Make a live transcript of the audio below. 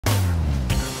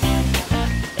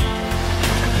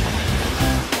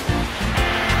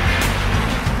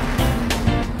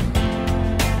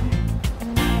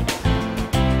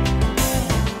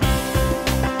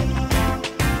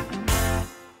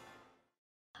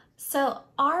So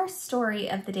our story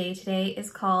of the day today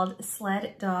is called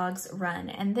Sled Dogs Run,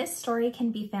 and this story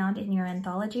can be found in your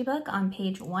anthology book on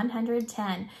page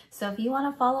 110. So if you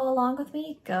want to follow along with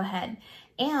me, go ahead.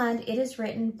 And it is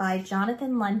written by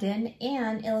Jonathan London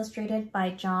and illustrated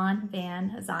by John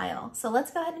Van Zyl. So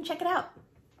let's go ahead and check it out.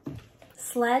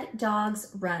 Sled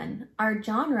Dogs Run. Our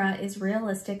genre is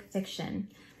realistic fiction.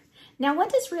 Now, what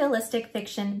does realistic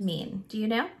fiction mean? Do you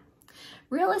know?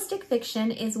 Realistic fiction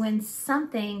is when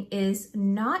something is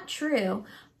not true,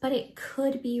 but it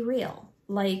could be real.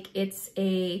 Like it's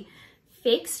a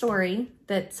fake story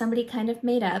that somebody kind of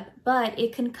made up, but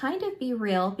it can kind of be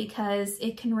real because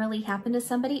it can really happen to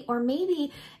somebody, or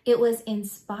maybe it was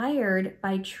inspired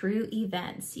by true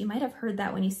events. You might have heard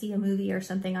that when you see a movie or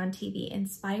something on TV,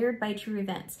 inspired by true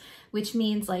events, which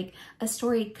means like a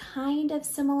story kind of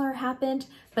similar happened,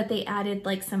 but they added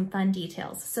like some fun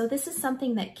details. So this is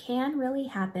something that can really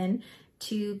happen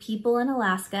to people in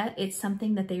Alaska. It's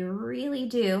something that they really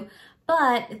do,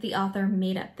 but the author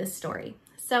made up this story.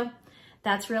 So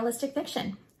that's realistic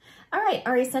fiction. All right,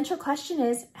 our essential question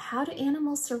is, how do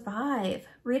animals survive?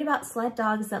 Read about sled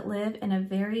dogs that live in a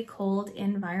very cold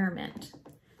environment.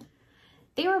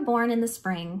 They were born in the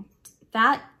spring,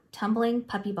 fat, tumbling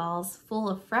puppy balls full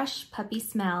of fresh puppy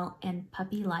smell and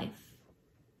puppy life.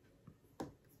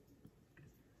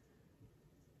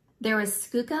 There was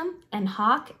skookum and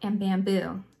hawk and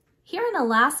bamboo. Here in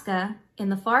Alaska, in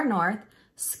the far north,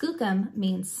 skookum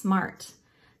means smart.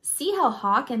 See how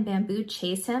hawk and bamboo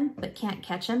chase him but can't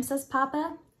catch him, says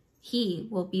Papa? He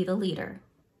will be the leader.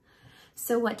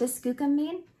 So what does skookum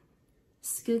mean?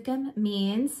 Skookum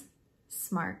means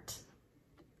smart.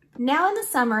 Now in the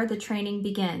summer, the training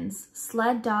begins.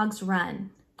 Sled dogs run.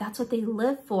 That's what they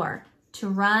live for, to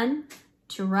run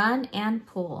and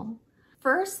pull.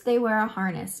 First, they wear a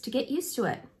harness to get used to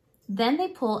it. Then they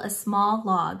pull a small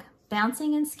log,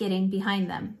 bouncing and skidding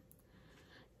behind them.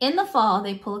 In the fall,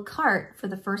 they pull a cart for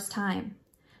the first time.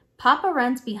 Papa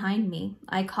runs behind me.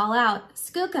 I call out,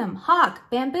 skookum,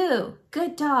 hawk, bamboo,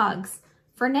 good dogs.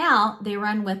 For now, they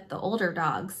run with the older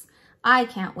dogs. I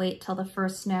can't wait till the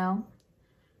first snow.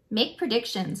 Make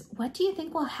predictions. What do you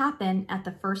think will happen at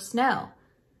the first snow?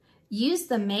 Use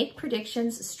the make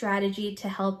predictions strategy to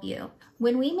help you.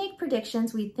 When we make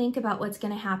predictions, we think about what's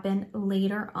going to happen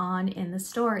later on in the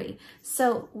story.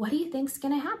 So what do you think is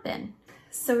going to happen?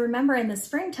 So remember in the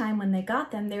springtime when they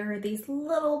got them, they were these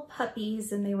little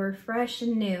puppies and they were fresh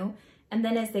and new. And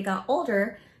then as they got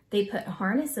older, they put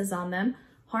harnesses on them.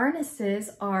 Harnesses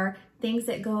are things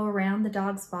that go around the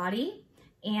dog's body,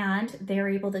 and they're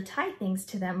able to tie things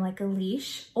to them like a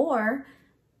leash, or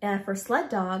for sled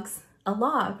dogs, a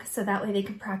log, so that way they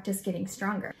can practice getting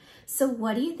stronger. So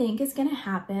what do you think is going to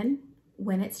happen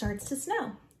when it starts to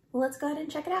snow? Well, let's go ahead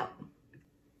and check it out.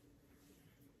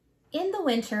 In the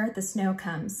winter, the snow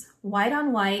comes, white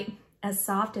on white, as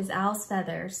soft as owl's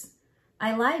feathers.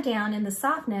 I lie down in the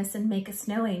softness and make a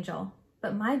snow angel,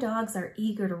 but my dogs are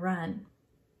eager to run.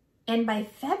 And by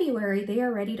February, they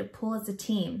are ready to pull as a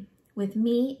team, with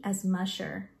me as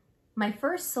musher. My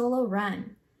first solo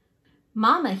run.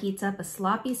 Mama heats up a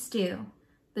sloppy stew.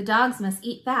 The dogs must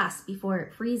eat fast before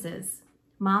it freezes.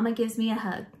 Mama gives me a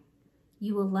hug.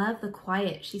 You will love the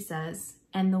quiet, she says,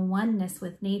 and the oneness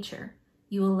with nature.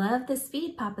 You will love the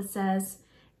speed, Papa says,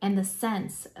 and the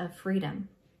sense of freedom.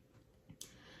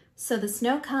 So the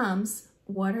snow comes.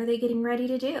 What are they getting ready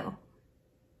to do?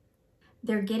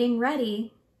 They're getting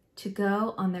ready to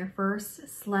go on their first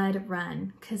sled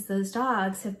run because those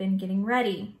dogs have been getting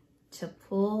ready to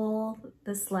pull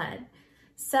the sled.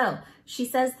 So she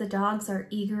says the dogs are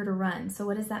eager to run. So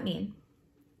what does that mean?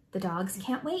 The dogs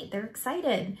can't wait. They're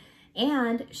excited.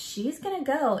 And she's gonna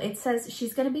go. It says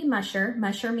she's gonna be musher.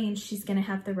 Musher means she's gonna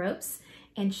have the ropes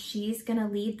and she's gonna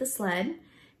lead the sled.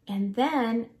 And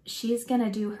then she's gonna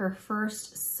do her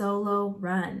first solo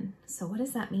run. So what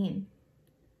does that mean?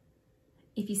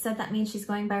 If you said that means she's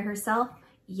going by herself,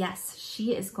 yes,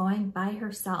 she is going by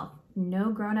herself.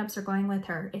 No grown-ups are going with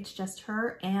her. It's just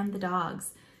her and the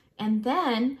dogs. And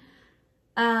then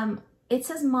it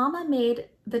says Mama made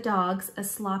the dogs a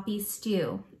sloppy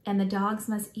stew, and the dogs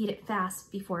must eat it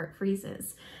fast before it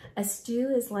freezes. A stew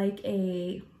is like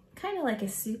kind of like a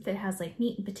soup that has like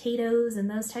meat and potatoes and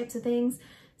those types of things.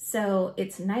 So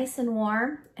it's nice and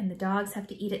warm, and the dogs have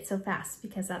to eat it so fast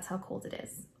because that's how cold it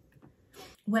is.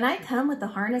 When I come with the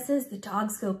harnesses, the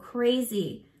dogs go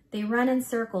crazy. They run in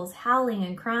circles, howling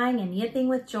and crying and yipping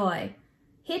with joy.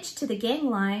 Hitched to the gang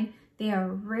line, they are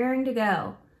raring to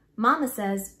go. Mama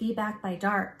says, be back by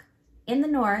dark. In the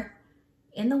north,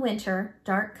 in the winter,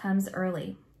 dark comes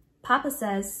early. Papa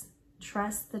says,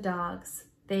 trust the dogs.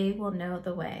 They will know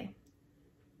the way.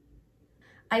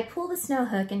 I pull the snow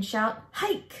hook and shout,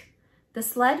 hike! The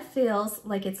sled feels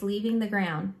like it's leaving the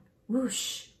ground.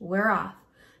 Whoosh, we're off.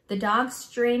 The dogs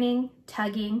straining,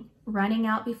 tugging, running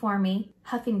out before me,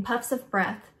 huffing puffs of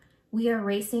breath. We are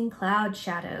racing cloud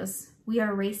shadows. We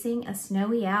are racing a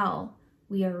snowy owl.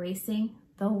 We are racing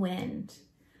the wind.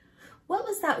 What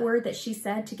was that word that she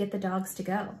said to get the dogs to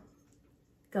go?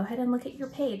 Go ahead and look at your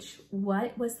page.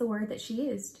 What was the word that she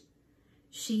used?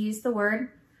 She used the word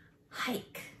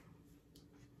hike.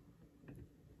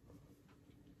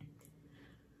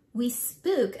 We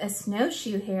spook a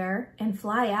snowshoe hare and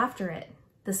fly after it.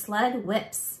 The sled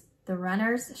whips. The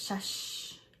runners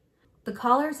shush. The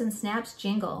collars and snaps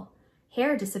jingle.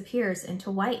 Hair disappears into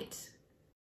white.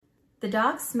 The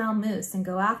dogs smell moose and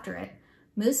go after it.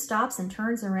 Moose stops and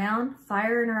turns around,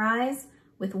 fire in her eyes.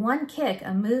 With one kick,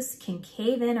 a moose can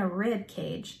cave in a rib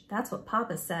cage. That's what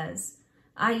Papa says.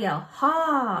 I yell,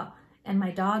 ha! And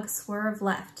my dogs swerve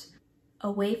left,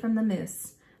 away from the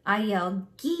moose. I yell,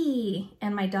 gee!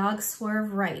 And my dogs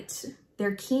swerve right,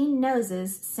 their keen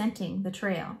noses scenting the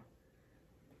trail.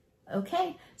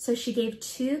 Okay, so she gave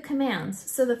 2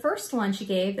 commands. So the first one she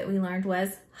gave that we learned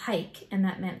was hike, and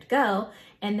that meant go.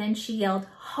 And then she yelled,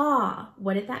 ha!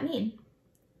 What did that mean?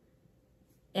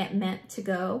 It meant to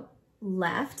go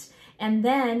left. And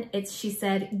then she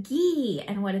said, gee!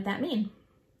 And what did that mean?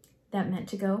 That meant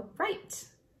to go right.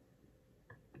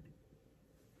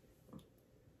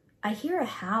 I hear a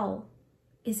howl.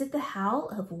 Is it the howl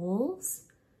of wolves?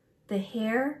 The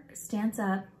hair stands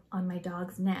up on my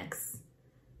dogs' necks.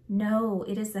 No,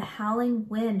 it is the howling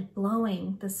wind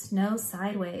blowing the snow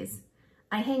sideways.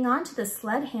 I hang on to the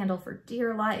sled handle for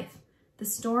dear life. The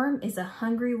storm is a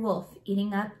hungry wolf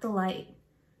eating up the light.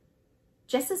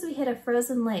 Just as we hit a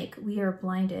frozen lake, we are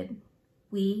blinded.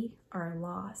 We are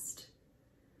lost.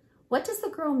 What does the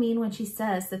girl mean when she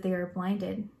says that they are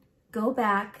blinded? Go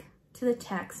back to the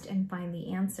text and find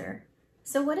the answer.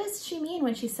 So what does she mean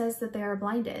when she says that they are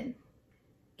blinded?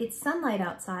 It's sunlight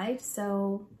outside,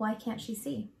 so why can't she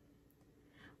see?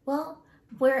 Well,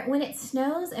 when it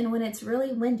snows and when it's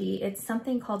really windy, it's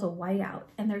something called a whiteout.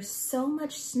 And there's so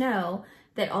much snow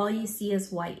that all you see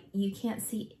is white. You can't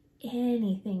see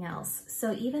anything else.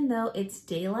 So even though it's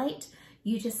daylight,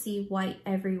 you just see white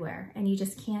everywhere and you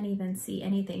just can't even see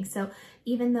anything. So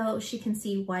even though she can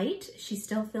see white, she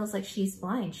still feels like she's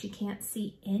blind. She can't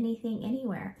see anything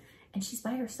anywhere. And she's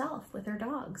by herself with her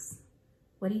dogs.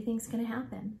 What do you think's gonna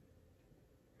happen?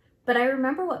 But I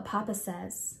remember what Papa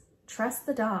says. Trust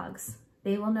the dogs.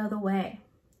 They will know the way.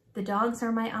 The dogs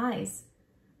are my eyes.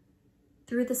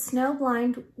 Through the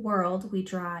snow-blind world we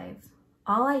drive.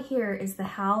 All I hear is the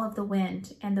howl of the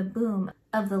wind and the boom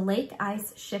of the lake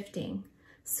ice shifting.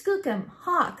 Skookum,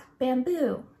 hawk,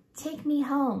 bamboo, take me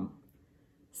home.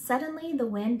 Suddenly the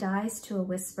wind dies to a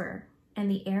whisper and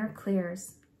the air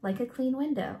clears like a clean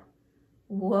window.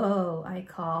 Whoa, I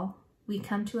call. We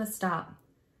come to a stop.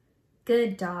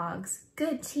 Good dogs,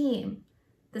 good team.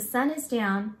 The sun is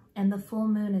down and the full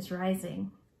moon is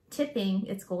rising, tipping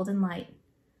its golden light.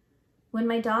 When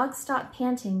my dogs stop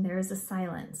panting, there is a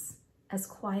silence, as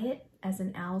quiet as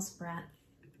an owl's breath.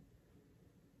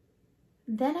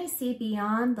 Then I see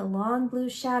beyond the long blue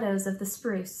shadows of the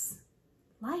spruce,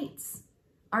 lights,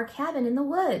 our cabin in the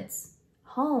woods,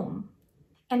 home.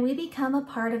 And we become a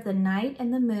part of the night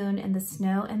and the moon and the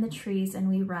snow and the trees, and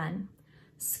we run.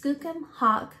 Skookum,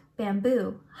 hawk,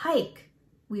 bamboo, hike.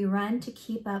 We run to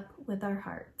keep up with our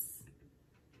hearts.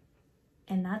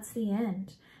 And that's the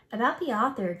end. About the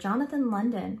author, Jonathan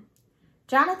London.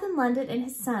 Jonathan London and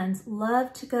his sons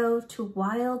loved to go to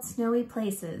wild, snowy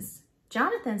places.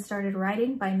 Jonathan started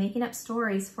writing by making up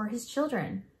stories for his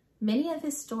children. Many of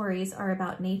his stories are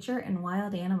about nature and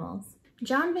wild animals.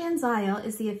 John Van Zyl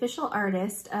is the official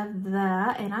artist of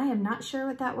the, and I am not sure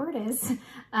what that word is,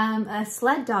 a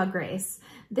sled dog race.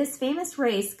 This famous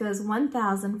race goes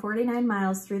 1,049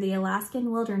 miles through the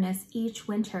Alaskan wilderness each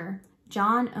winter.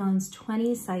 John owns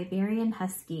 20 Siberian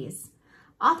Huskies.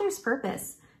 Author's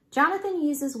purpose. Jonathan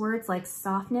uses words like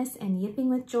softness and yipping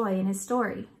with joy in his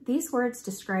story. These words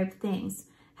describe things.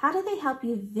 How do they help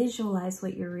you visualize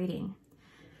what you're reading?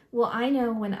 Well, I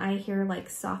know when I hear like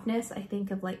softness, I think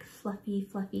of like fluffy,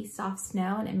 fluffy, soft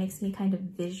snow, and it makes me kind of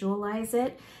visualize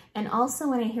it. And also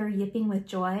when I hear yipping with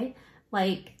joy,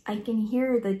 like I can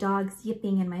hear the dogs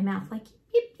yipping in my mouth, like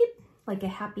yip, yip, like a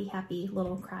happy, happy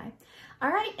little cry. All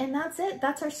right, and that's it.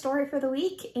 That's our story for the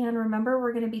week. And remember,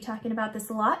 we're gonna be talking about this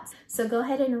a lot. So go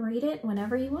ahead and read it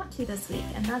whenever you want to this week.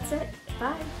 And that's it.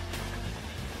 Bye.